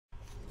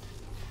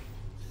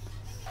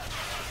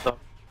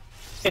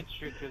Can't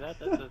shoot through that.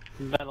 That's a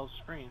metal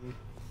screen.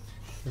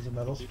 There's a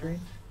metal screen?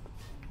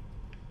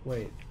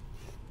 Wait.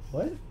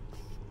 What?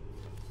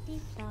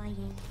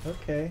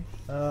 Okay.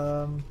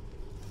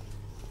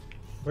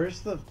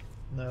 Where's the...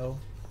 No.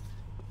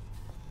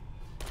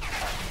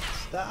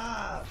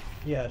 Stop!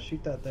 Yeah,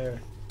 shoot that there.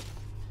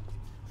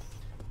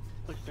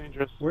 Looks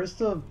dangerous. Where's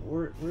the...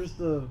 Where's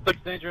the...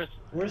 Looks dangerous.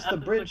 Where's the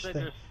bridge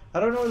thing? I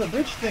don't know where the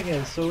bridge thing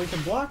is, so we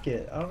can block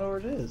it. I don't know where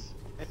it is.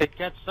 It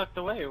gets sucked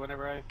away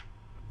whenever I...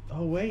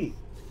 Oh, wait.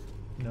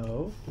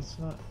 No, it's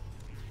not...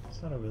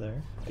 It's not over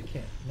there. I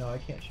can't... No, I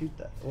can't shoot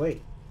that.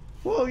 Wait.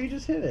 Whoa, you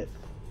just hit it.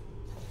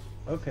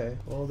 Okay,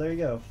 well, there you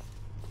go.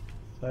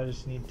 So I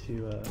just need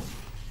to,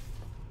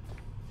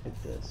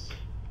 hit this.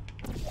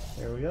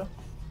 There we go.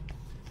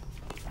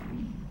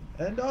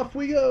 And off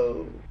we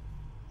go!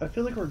 I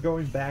feel like we're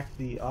going back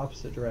the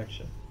opposite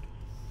direction.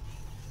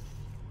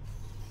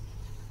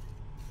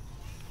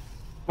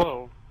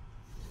 Whoa.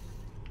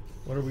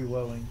 What are we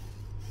wowing?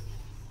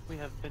 We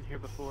have been here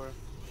before.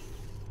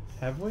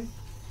 Have we?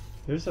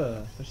 There's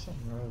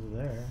something right over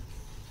there.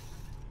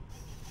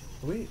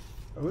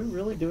 Are we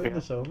really doing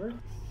this over?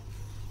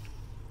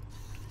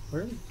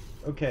 Where?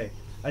 Okay,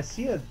 I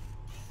see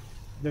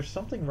there's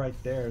something right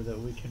there that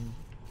we can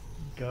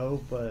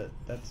go, but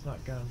that's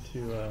not going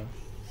to,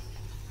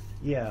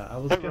 yeah, I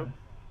was gonna...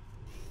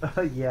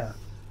 yeah.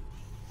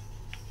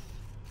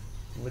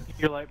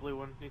 Your light blue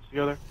one needs to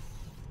go there.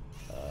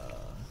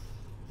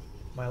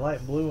 My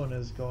light blue one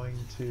is the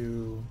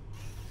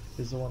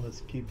one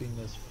that's keeping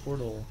this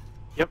portal.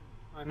 Yep,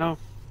 I know,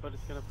 but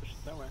it's gonna push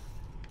it that way.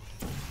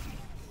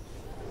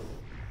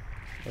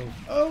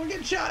 Oh, we're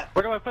getting shot!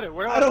 Where do I put it?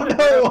 Where do I don't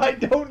know! I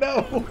don't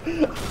know!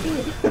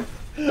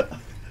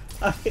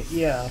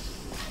 Yeah,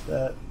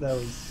 that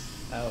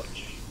was...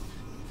 Ouch.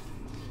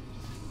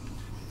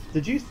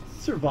 Did you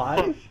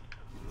survive?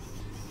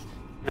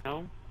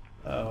 No.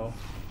 Oh.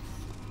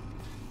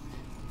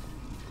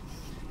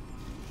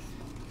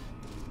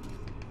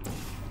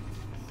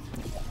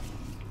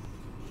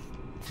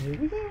 Here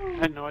we go! I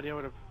had no idea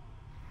what to...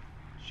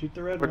 Shoot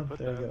the red Where to one. put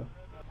There that? we go.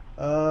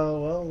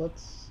 Well,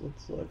 let's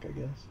look, I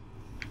guess.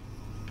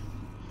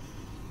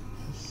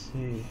 Let's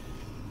see.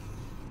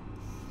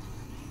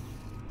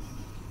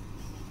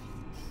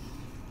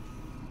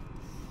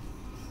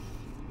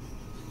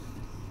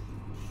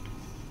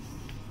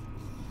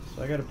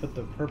 So I gotta put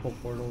the purple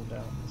portal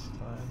down this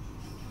time.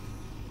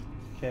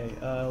 Okay,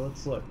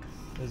 let's look.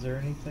 Is there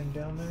anything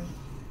down there?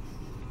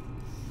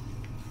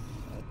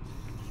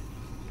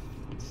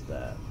 What's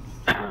that?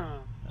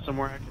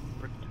 Somewhere I can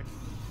protect.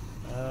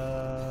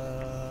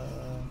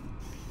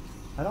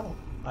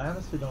 I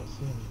honestly don't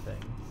see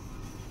anything.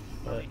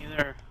 But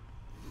Either...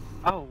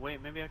 Oh,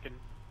 wait, maybe I can...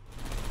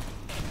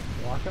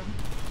 block them?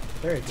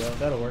 There you go,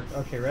 that'll work.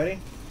 Okay, ready?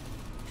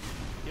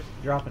 Yep.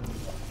 Dropping.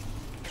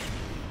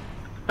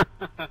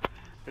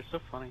 They're so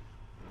funny.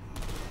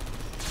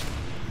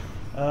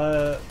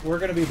 We're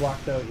gonna be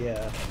blocked out, yeah.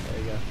 There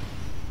you go.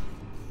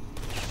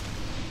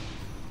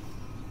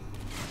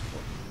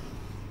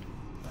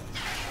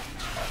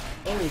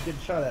 Oh,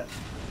 getting shot at.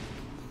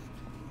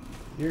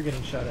 You're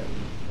getting shot at.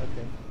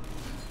 Okay.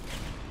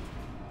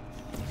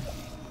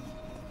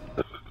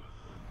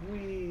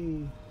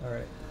 Whee!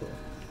 Alright, cool.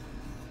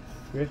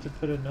 We have to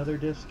put another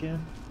disc in?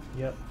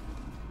 Yep.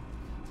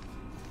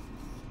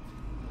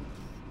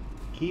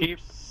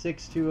 Keep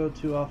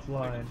 6202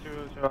 offline.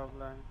 6202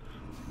 offline.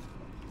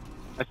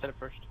 I said it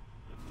first.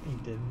 You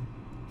didn't.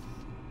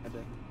 I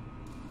did.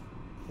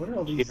 What are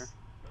all these Cheater.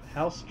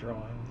 house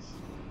drawings?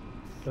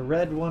 The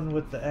red one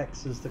with the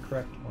X is the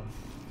correct one.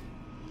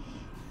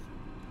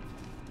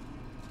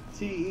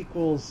 T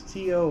equals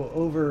TO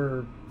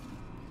over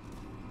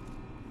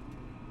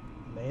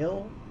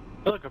male?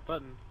 Oh, look, a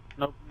button.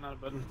 Nope, not a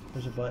button.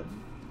 There's a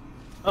button.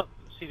 Oh,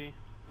 CD.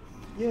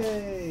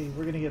 Yay!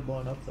 We're gonna get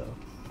blown up though.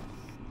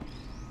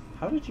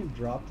 How did you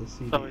drop the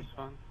CD? It's always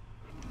fun.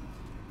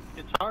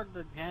 It's hard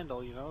to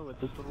handle, you know, with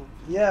this little...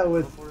 Yeah,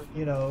 with, little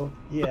you know,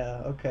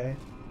 yeah, okay.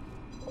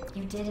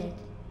 You did it.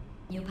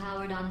 You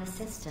powered on the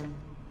system.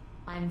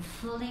 I'm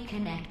fully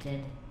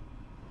connected.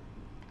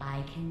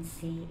 I can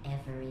see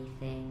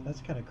everything. That's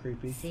kind of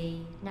creepy.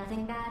 See,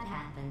 nothing bad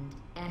happened.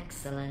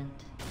 Excellent.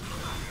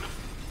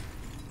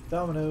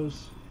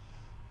 Dominoes.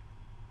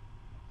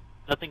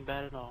 Nothing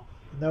bad at all.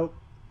 Nope.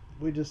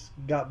 We just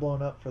got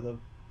blown up for the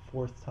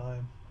 4th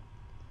time.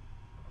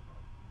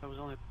 That was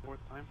only the 4th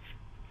time.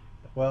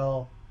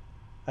 Well,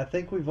 I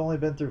think we've only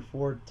been through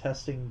 4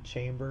 testing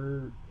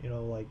chamber, you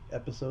know, like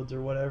episodes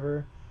or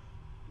whatever.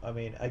 I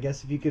mean, I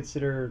guess if you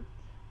consider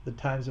the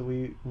times that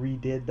we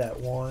redid that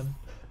one,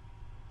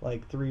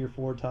 like 3 or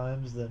 4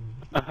 times, then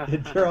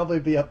it'd probably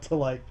be up to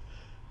like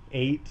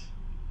 8.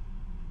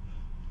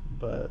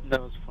 But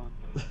That was fun.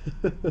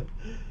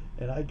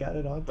 and I got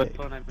it on But tape.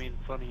 fun, I mean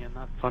funny and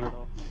not fun at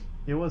all.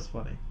 It was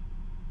funny.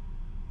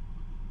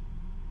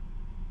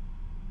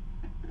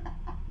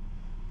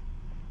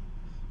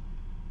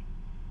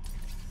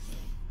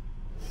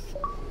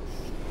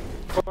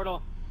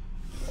 Portal.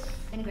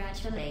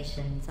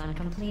 Congratulations on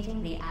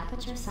completing the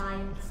Aperture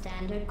Science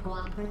Standard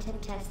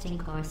Cooperative Testing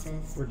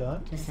courses. We're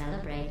done? To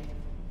celebrate,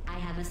 I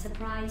have a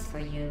surprise for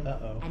you.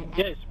 Uh-oh. An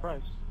Yeah,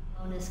 surprise.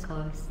 bonus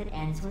course that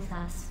ends with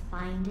us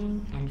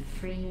finding and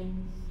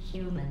freeing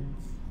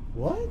humans.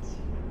 What?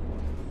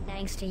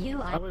 Thanks to you,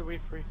 How would we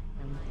free?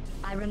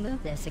 I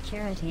removed their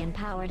security and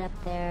powered up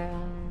their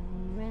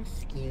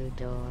rescue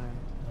door.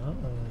 Oh.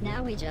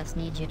 Now we just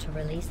need you to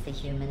release the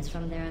humans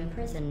from their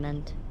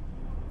imprisonment.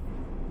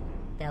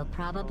 They'll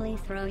probably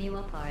throw you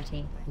a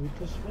party. We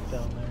just went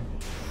down there.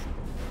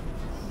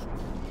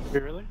 We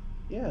really?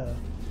 Yeah.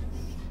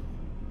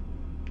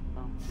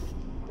 Oh.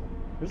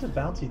 There's a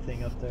bouncy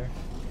thing up there.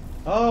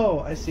 Oh,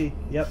 I see.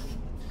 Yep.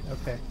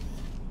 Okay.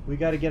 We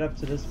gotta get up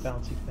to this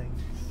bouncy thing.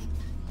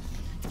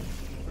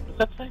 What does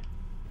that say?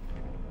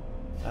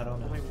 I don't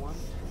know. Only one?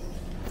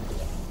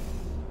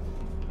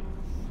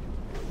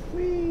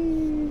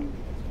 Whee!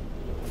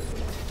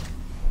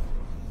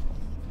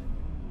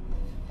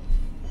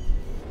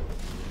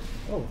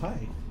 Oh,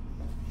 hi.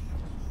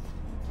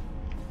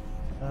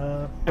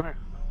 Come here.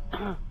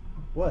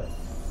 What?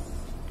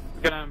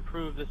 We're gonna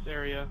improve this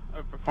area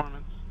of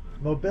performance.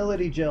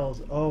 Mobility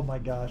gels. Oh my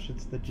gosh,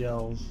 it's the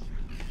gels.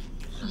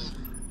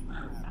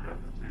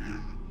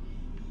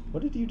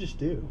 What did you just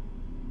do?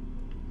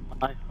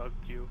 I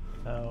hugged you.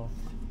 Oh.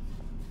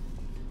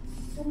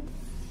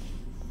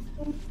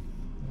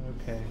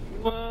 Okay.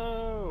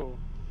 Whoa!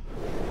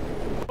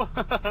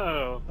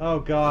 Whoa! Oh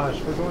gosh,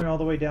 we're going all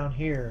the way down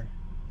here.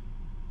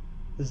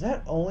 Is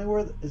that only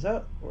where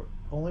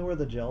only where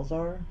the gels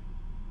are?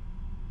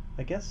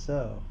 I guess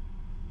so.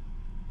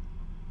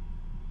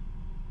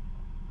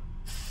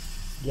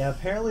 Yeah,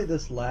 apparently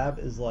this lab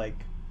is like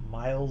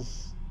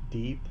miles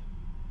deep.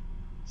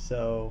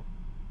 So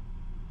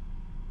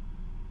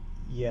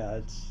yeah,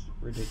 it's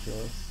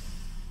ridiculous.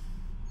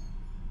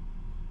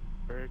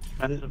 Very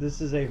expensive. This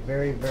is a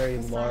very, very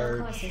This final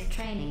course large is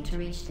training to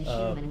reach the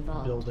human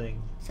vault.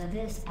 building. So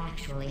this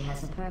actually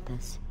has a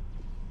purpose.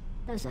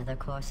 Those other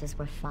courses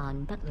were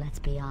fun, but let's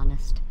be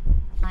honest.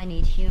 I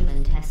need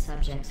human test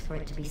subjects for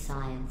it to be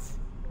science.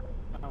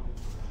 Oh.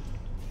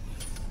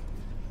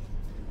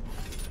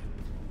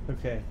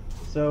 Okay,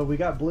 so we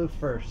got blue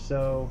first.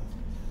 So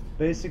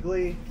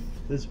basically,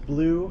 this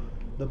blue,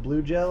 the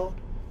blue gel,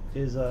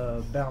 is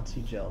a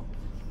bouncy gel.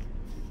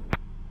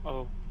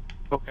 Oh.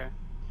 Okay.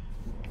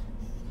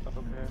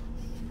 Okay.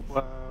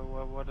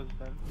 What does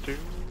that do?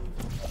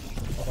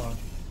 Hold on.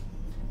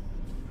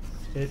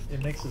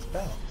 It makes us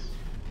bounce.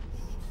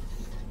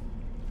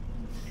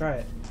 Try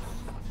it.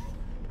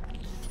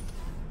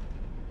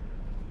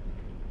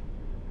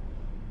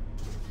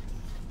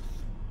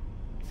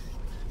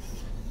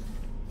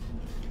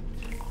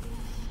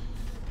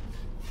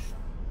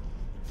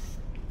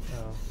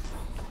 Oh.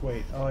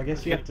 Wait. Oh, I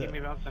guess you have to. Keep me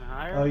bouncing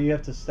higher? Oh, you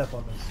have to step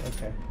on this.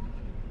 Okay.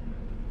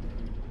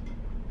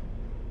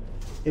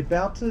 It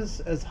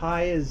bounces as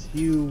high as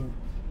you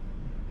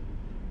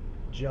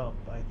jump,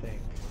 I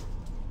think.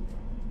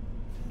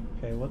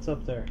 Okay, what's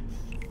up there?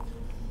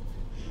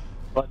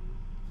 What?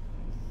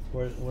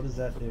 What does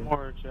that do?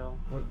 More gel.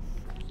 What?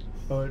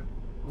 Oh,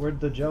 where'd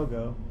the gel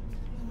go?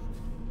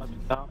 Up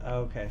the top. Oh,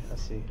 okay, I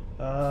see.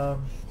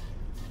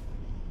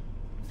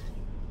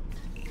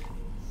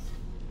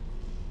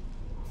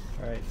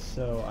 Alright,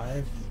 so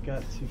I've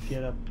got to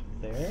get up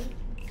there.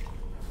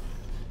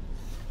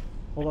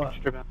 Hold on.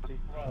 Extra bouncy.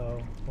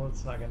 Oh, well,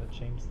 it's not gonna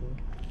change the.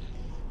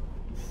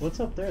 What's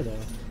up there though?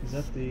 Is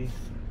that the?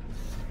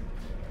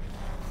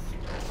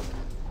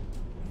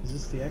 Is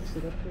this the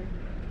exit up here?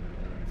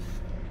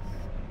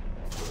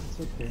 What's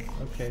up here?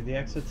 Okay, the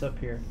exit's up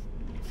here.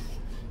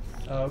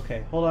 Oh,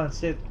 okay. Hold on,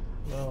 sit.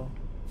 Well,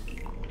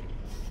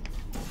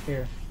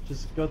 here,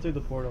 just go through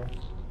the portal.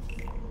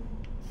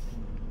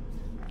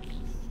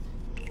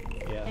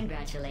 Yeah.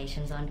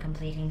 Congratulations on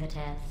completing the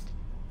test.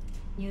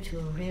 You two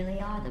really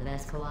are the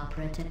best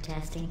cooperative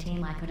testing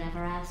team I could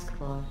ever ask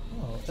for.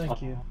 Oh,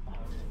 thank you.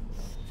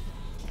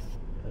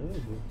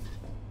 Ooh.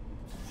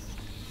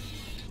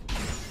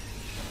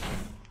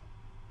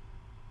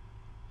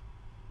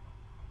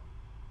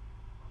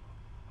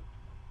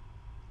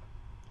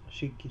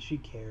 She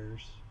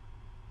cares.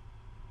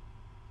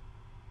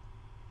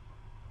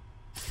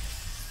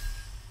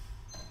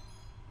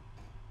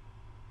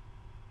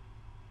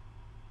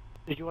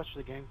 Did you watch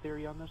the game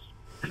theory on this?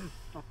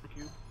 On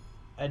Cube?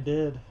 I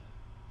did.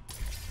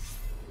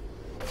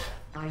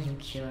 Are you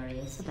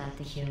curious about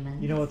the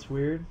humans? You know what's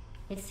weird?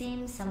 It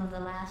seems some of the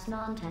last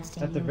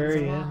non-testing At the humans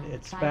very alive end,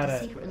 it tried spat to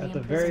at secretly the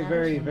imprison very, other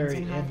very, humans very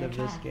and hide end their of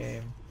this tracks.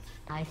 game.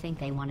 I think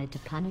they wanted to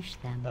punish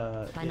them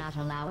by not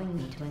allowing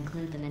me to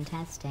include them in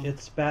testing. It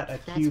spat a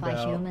That's cube why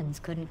out humans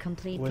couldn't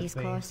complete with these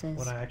me courses.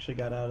 when I actually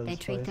got out of They this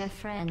treat place. their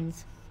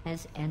friends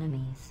as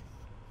enemies.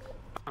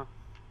 Huh.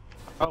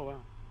 Oh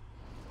wow.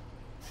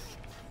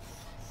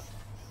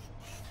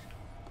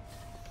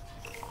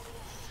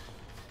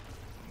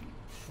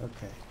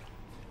 Okay.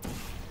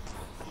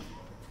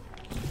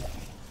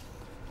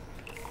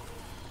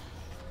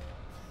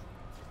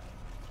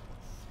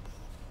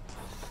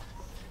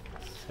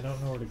 I don't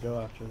know where to go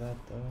after that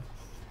though.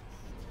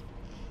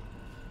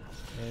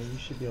 Yeah, you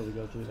should be able to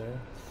go through there.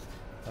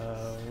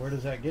 Where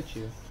does that get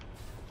you?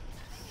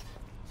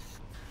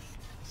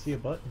 I see a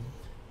button.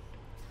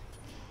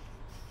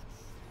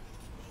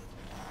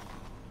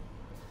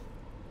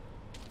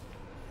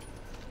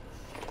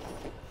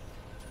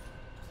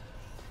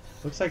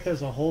 Looks like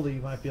there's a hole that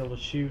you might be able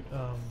to shoot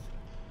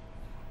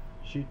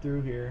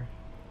through here.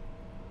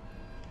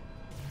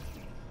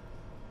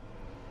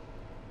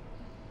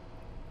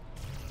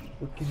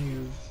 What can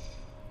you...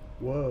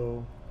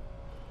 Whoa.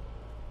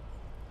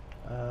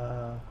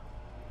 I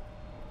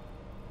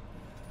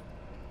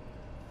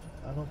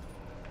don't...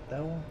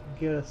 That won't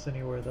get us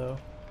anywhere though.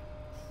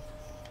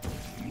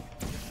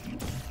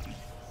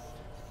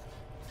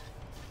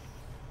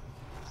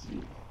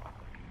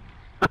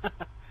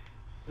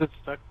 It's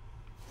stuck.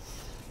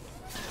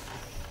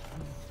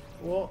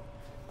 Well...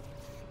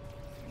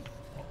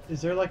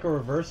 Is there like a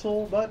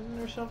reversal button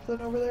or something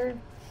over there?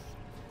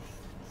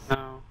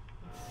 No.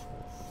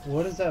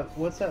 What is that?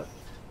 What's that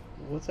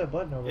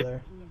button over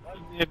there?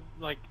 It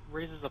like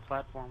raises a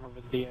platform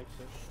over the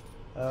exit.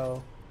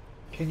 Oh.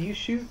 Can you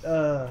shoot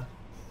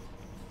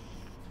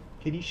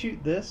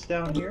this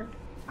down here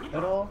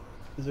at all?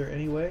 Is there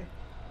any way?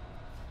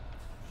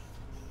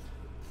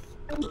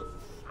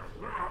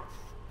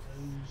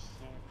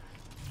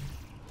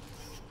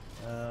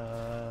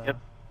 Yep.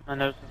 My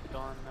nose is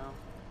gone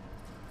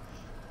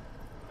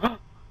now.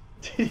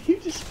 Did you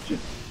just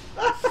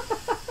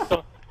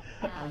So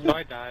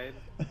I died.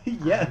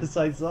 Yes,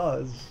 I saw.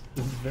 It was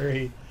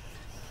very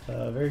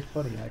very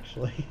funny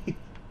actually.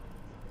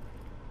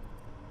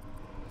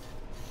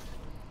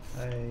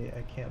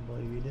 I can't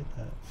believe you did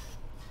that.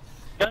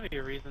 Gotta be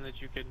a reason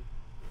that you could.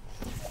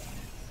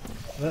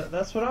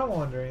 That's what I'm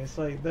wondering. It's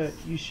like that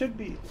you should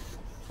be.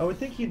 I would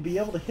think you'd be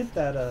able to hit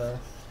that.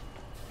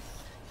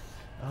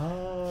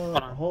 Oh,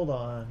 hold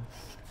on.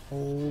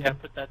 Hold. Yeah,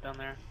 put that down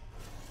there.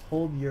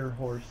 Hold your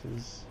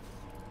horses.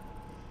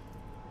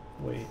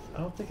 Wait, I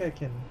don't think I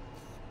can.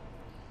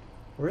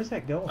 Where is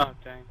that going? Oh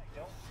dang.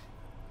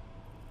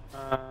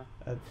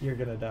 You're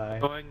gonna die.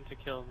 Going to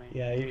kill me.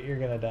 Yeah, you're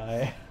gonna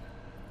die.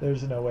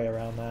 There's no way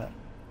around that.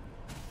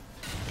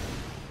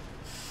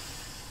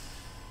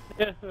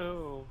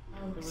 Ew.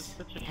 It was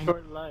such a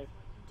short life.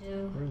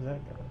 Where's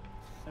that going?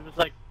 It was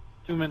like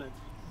 2 minutes.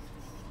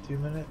 2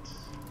 minutes?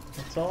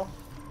 That's all?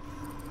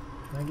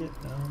 Can I get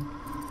down?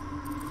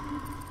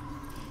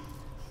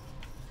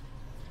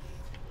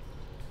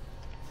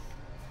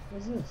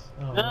 What's this?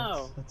 Oh,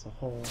 No. that's a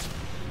hole.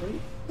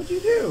 What'd you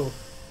do?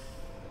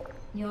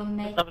 You're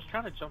making I was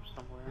trying to jump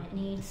somewhere. it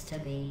needs to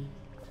be.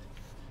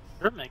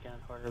 You're making it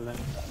harder than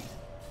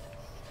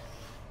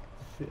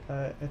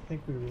I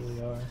think we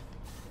really are.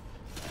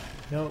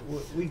 No,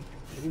 we've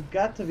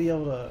got to be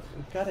able to.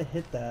 We've got to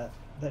hit that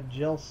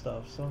gel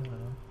stuff somehow.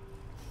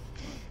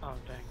 Oh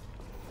dang.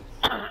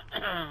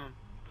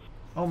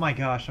 Oh my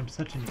gosh, I'm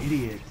such an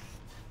idiot.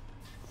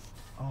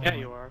 Oh Yeah,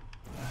 you are.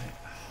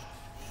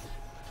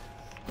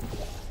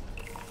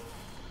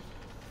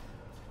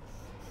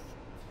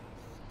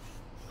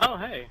 Oh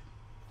hey.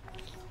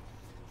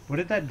 What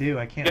did that do?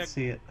 I can't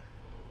see it.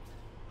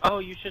 Oh,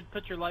 you should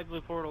put your light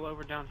blue portal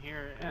over down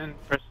here and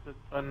press the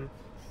button.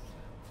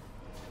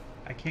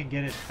 I can't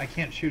get it. I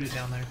can't shoot it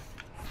down there.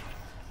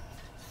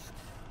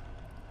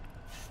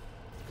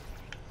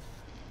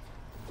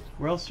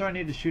 Where else do I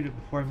need to shoot it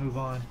before I move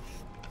on?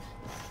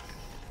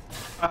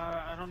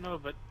 I don't know,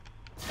 but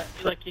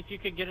like if you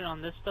could get it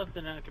on this stuff,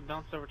 then it could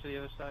bounce over to the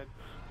other side.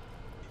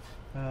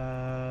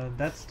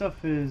 That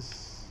stuff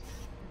is...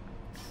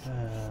 I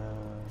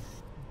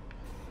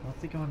don't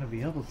think I'm gonna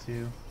be able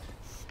to.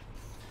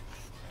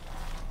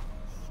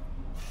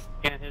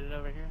 Can't hit it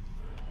over here?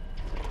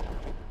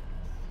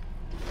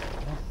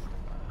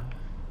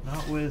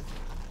 Not with...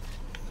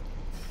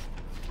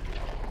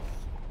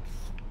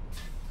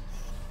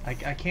 I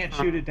can't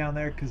shoot it down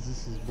there because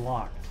this is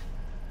blocked.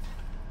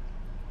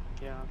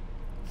 Yeah.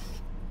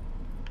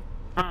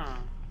 Huh.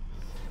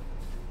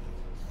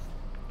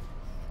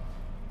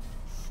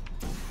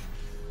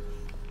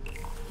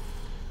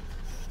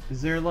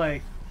 Is there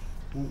like...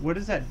 What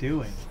is that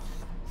doing?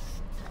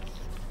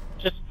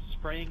 Just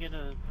spraying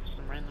into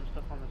some random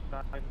stuff on the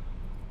side.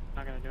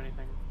 Not gonna do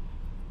anything.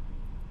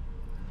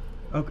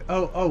 Okay.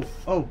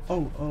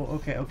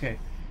 Okay.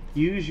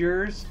 Use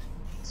yours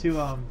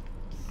to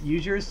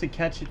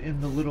catch it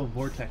in the little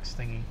vortex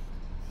thingy.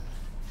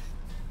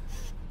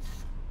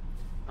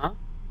 Huh?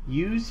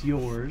 Use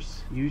your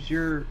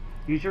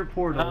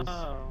portals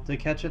Oh. to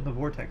catch it in the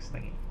vortex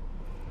thingy.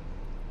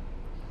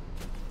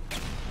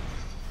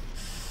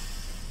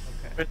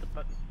 Okay. Press the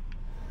button.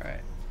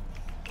 Alright.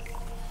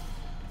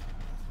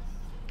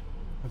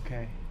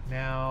 Okay.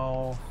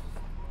 Now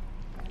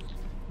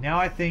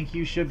I think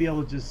you should be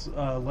able to just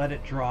let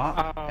it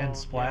drop and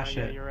splash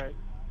yeah, it. You're right.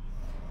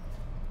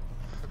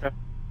 Okay.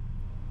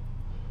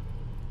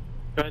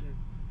 Go ahead and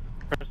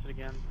press it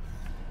again.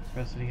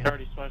 Press it again. It's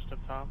already splashed up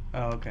top.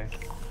 Oh, okay.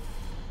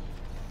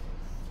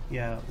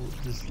 Yeah,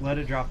 just let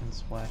it drop and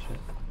splash it.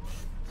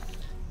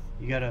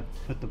 You gotta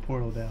put the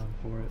portal down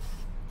for it.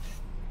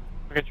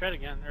 Okay, try it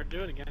again, or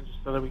do it again,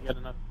 just so that we get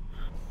enough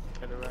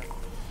Get it right.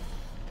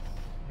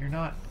 You're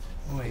not.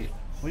 Wait,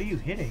 what are you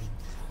hitting?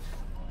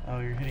 Oh,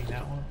 you're hitting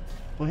that one?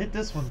 Well, hit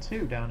this one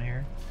too down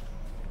here.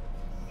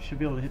 You should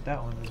be able to hit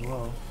that one as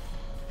well.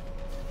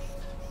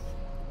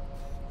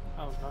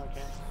 Oh, no, I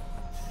can't.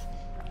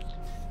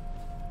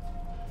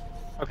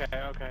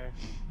 Okay, okay.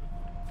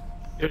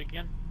 Do it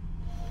again.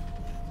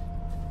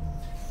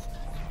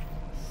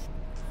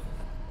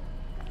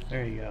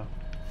 There you go.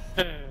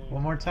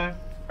 One more time?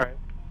 Alright.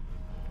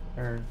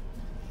 Or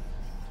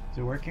is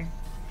it working?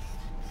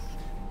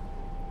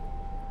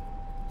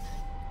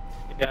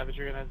 Yeah, but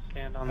you're gonna have to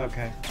stand on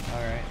Okay,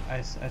 alright.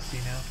 I see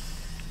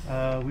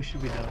now. We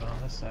should be done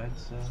on this side,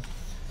 so.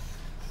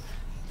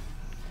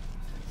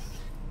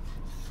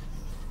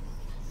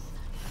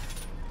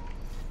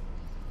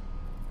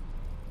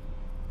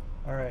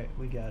 Alright,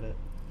 we got it.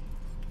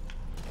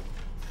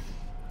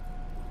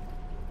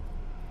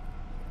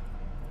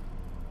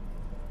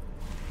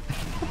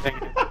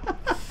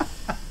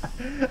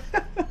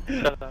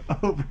 Shut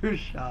up.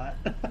 Overshot.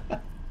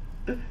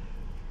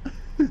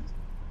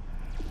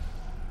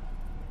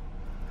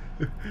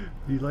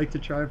 You'd like to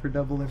try for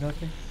double or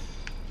nothing?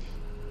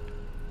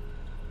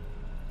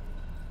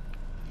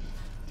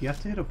 Do you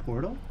have to hit a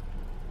portal?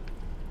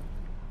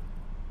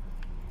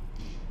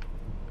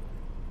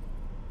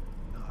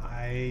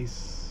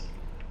 Nice.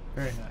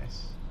 Very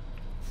nice.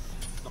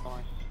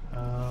 Nice.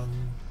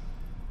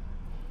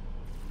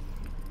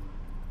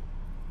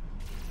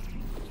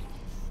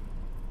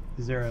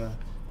 Is there a...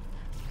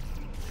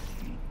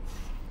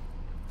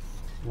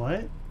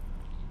 What?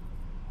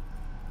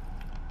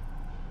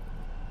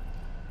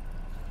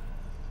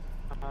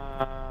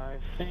 I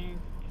think you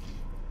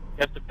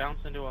have to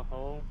bounce into a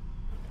hole,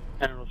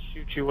 and it'll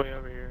shoot you way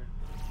over here.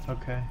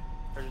 Okay.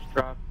 Or just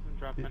drop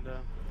into...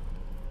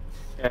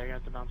 Yeah, you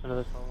have to bounce into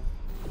this hole.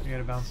 You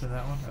gotta bounce in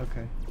that one?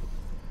 Okay.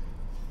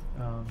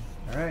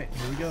 Alright,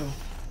 here we go.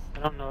 I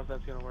don't know if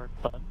that's gonna work,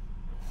 but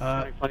it's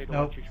gonna be funny to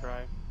nope. watch you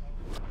try.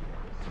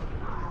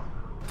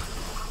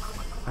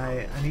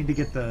 I need to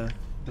get the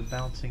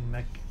bouncing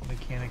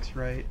mechanics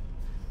right.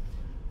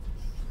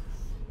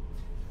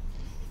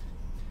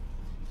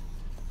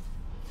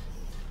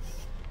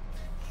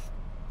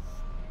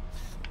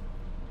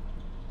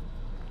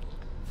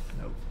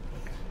 Nope.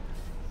 Okay.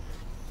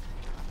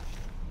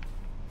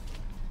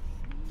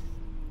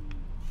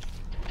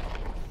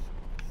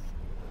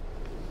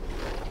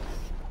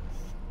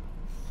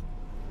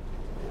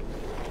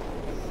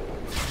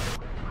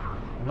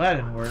 Well, that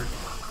didn't work.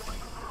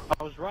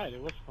 I was right,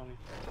 it was funny.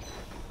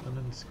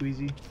 Lemon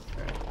squeezy.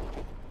 Alright.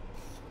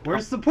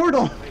 Where's the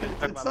portal?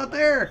 It's not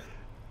there!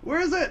 Where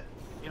is it?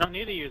 You don't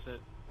need to use it.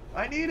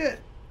 I need it!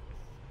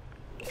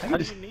 How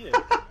do you need it?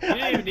 You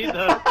didn't even need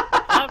the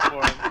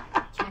platform.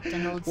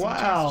 Captain Old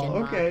Wow,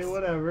 suggestion okay, box.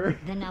 whatever.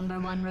 The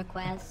 #1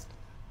 request: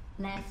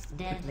 less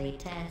deadly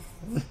tests.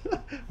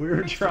 We were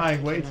That's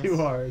trying way ridiculous.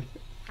 too hard.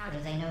 How do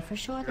they know for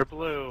sure? You're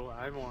blue,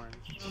 I'm orange.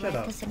 Shut Like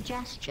up. a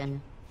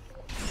suggestion.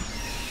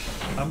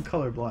 I'm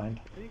colorblind.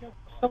 You got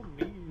so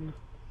mean.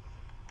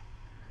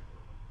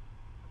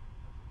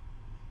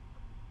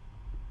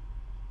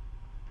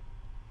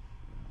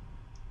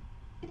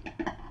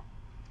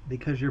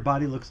 Because your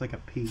body looks like a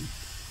pea.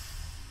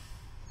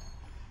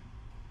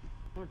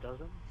 No, it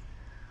doesn't.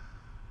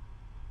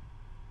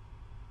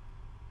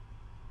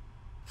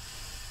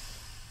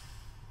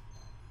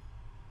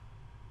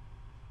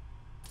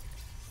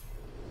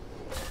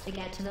 To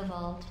get to the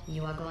vault,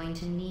 you are going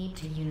to need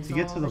to use To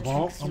get all to the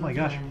vault? tricks Oh you my have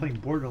gosh, you're learned. playing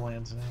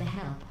Borderlands To now.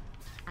 help,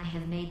 I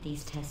have made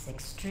these tests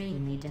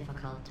extremely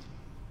difficult.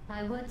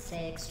 I would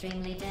say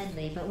extremely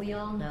deadly, but we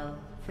all know,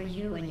 for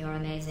you and your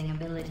amazing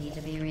ability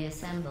to be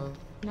reassembled,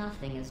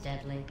 nothing is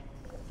deadly.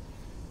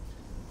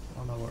 I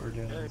don't know what we're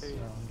doing, so Hey.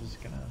 I'm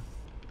just gonna...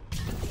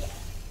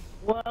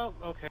 Well,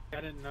 okay,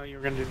 I didn't know you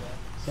were gonna do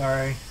that.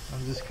 Sorry,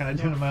 I'm just kind of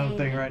Your doing my own thing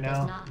failing right does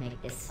now. not make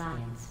this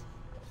science.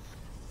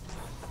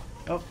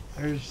 Oh,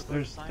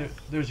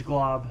 there's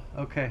Glob.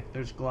 Okay,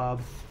 there's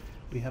Glob.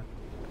 We have...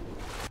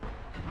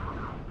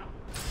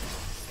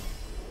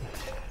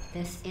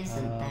 This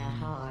isn't that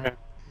hard. Okay,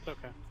 it's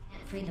okay.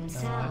 Can't free No,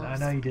 themselves. I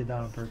know you did that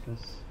on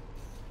purpose.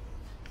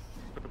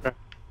 Okay.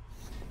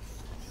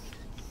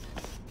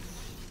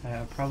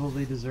 I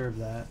probably deserve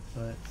that,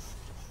 but...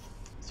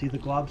 See, the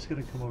Glob's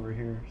gonna come over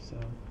here, so...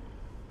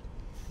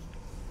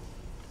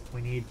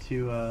 We need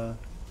to,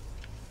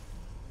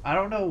 I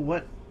don't know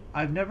what...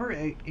 I've never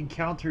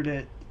encountered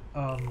it,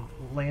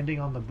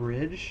 landing on the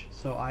bridge,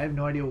 so I have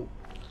no idea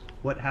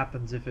what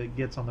happens if it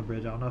gets on the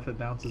bridge. I don't know if it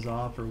bounces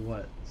off or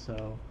what,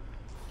 so...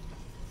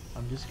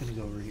 I'm just gonna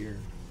go over here.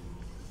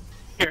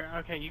 Here,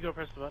 okay, you go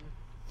press the button.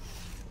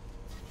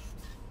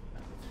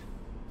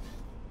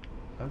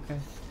 Okay.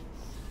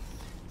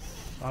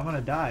 I'm gonna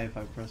die if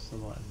I press the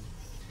button.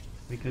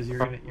 Because you're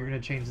gonna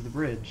change the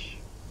bridge.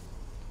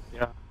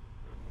 Yeah.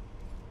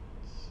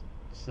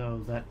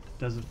 So that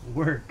doesn't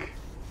work.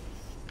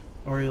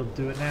 Or you'll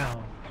do it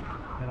now.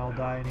 And I'll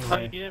die Oh, you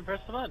anyway. didn't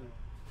press the button.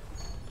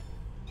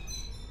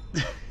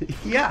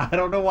 Yeah, I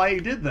don't know why you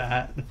did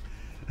that.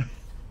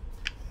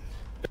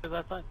 Because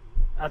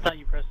I thought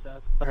you pressed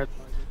that. I heard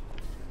something.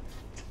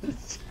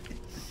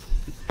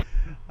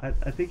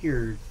 I think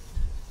you're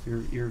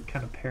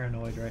kind of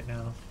paranoid right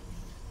now.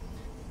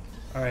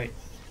 All right.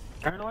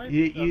 Paranoid?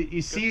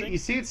 You see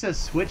it says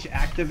switch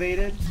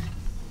activated.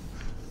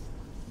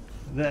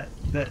 That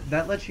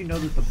lets you know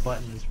that the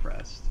button is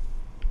pressed.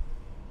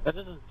 That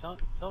doesn't tell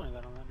me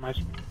that on my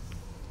screen.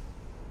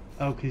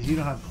 Oh, because you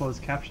don't have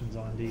closed captions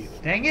on, do you?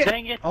 Dang it!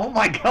 Dang it! Oh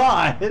my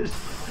god!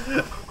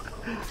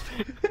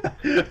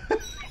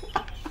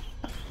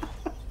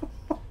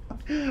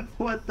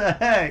 What the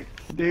heck,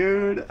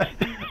 dude?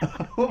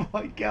 Oh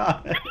my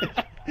god!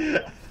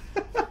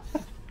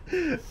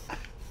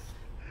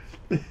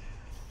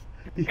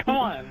 Come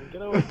on,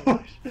 get over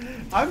here.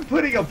 I'm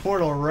putting a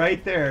portal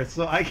right there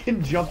so I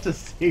can jump to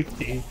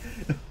safety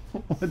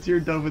once you're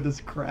done with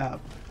this crap.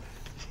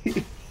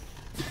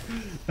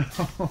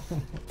 Oh my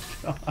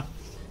gosh.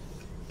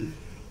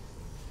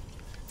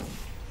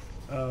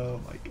 Oh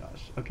my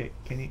gosh. Okay,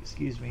 can you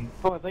excuse me?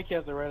 Oh, I think you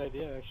have the right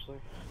idea, actually.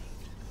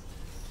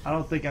 I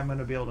don't think I'm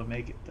gonna be able to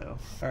make it though.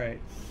 Alright.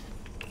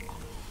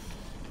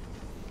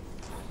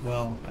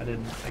 Well, I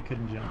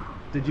couldn't jump.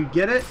 Did you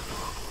get it?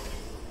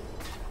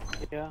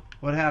 Yeah.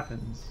 What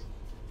happens?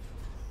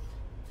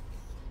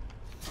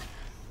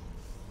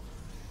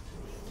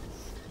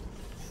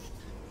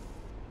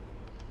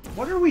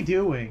 What are we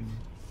doing?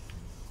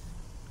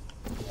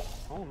 I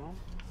don't know.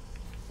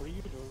 What are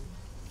you doing?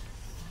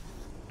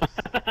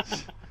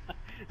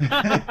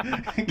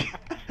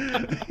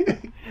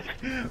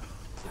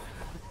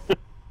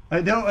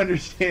 I don't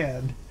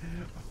understand.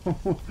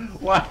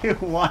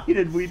 Why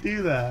did we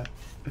do that?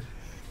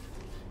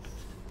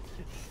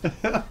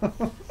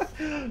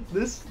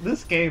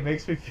 This game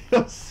makes me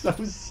feel so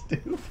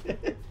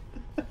stupid.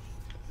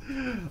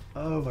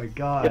 Oh my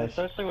gosh. Yeah,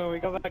 especially when we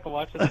go back and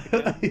watch this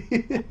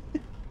again.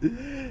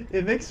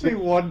 It makes me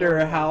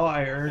wonder how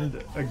I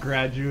earned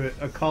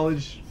a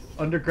college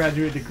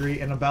undergraduate degree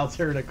and about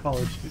to earn a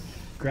college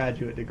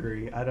graduate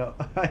degree. I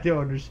don't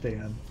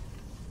understand.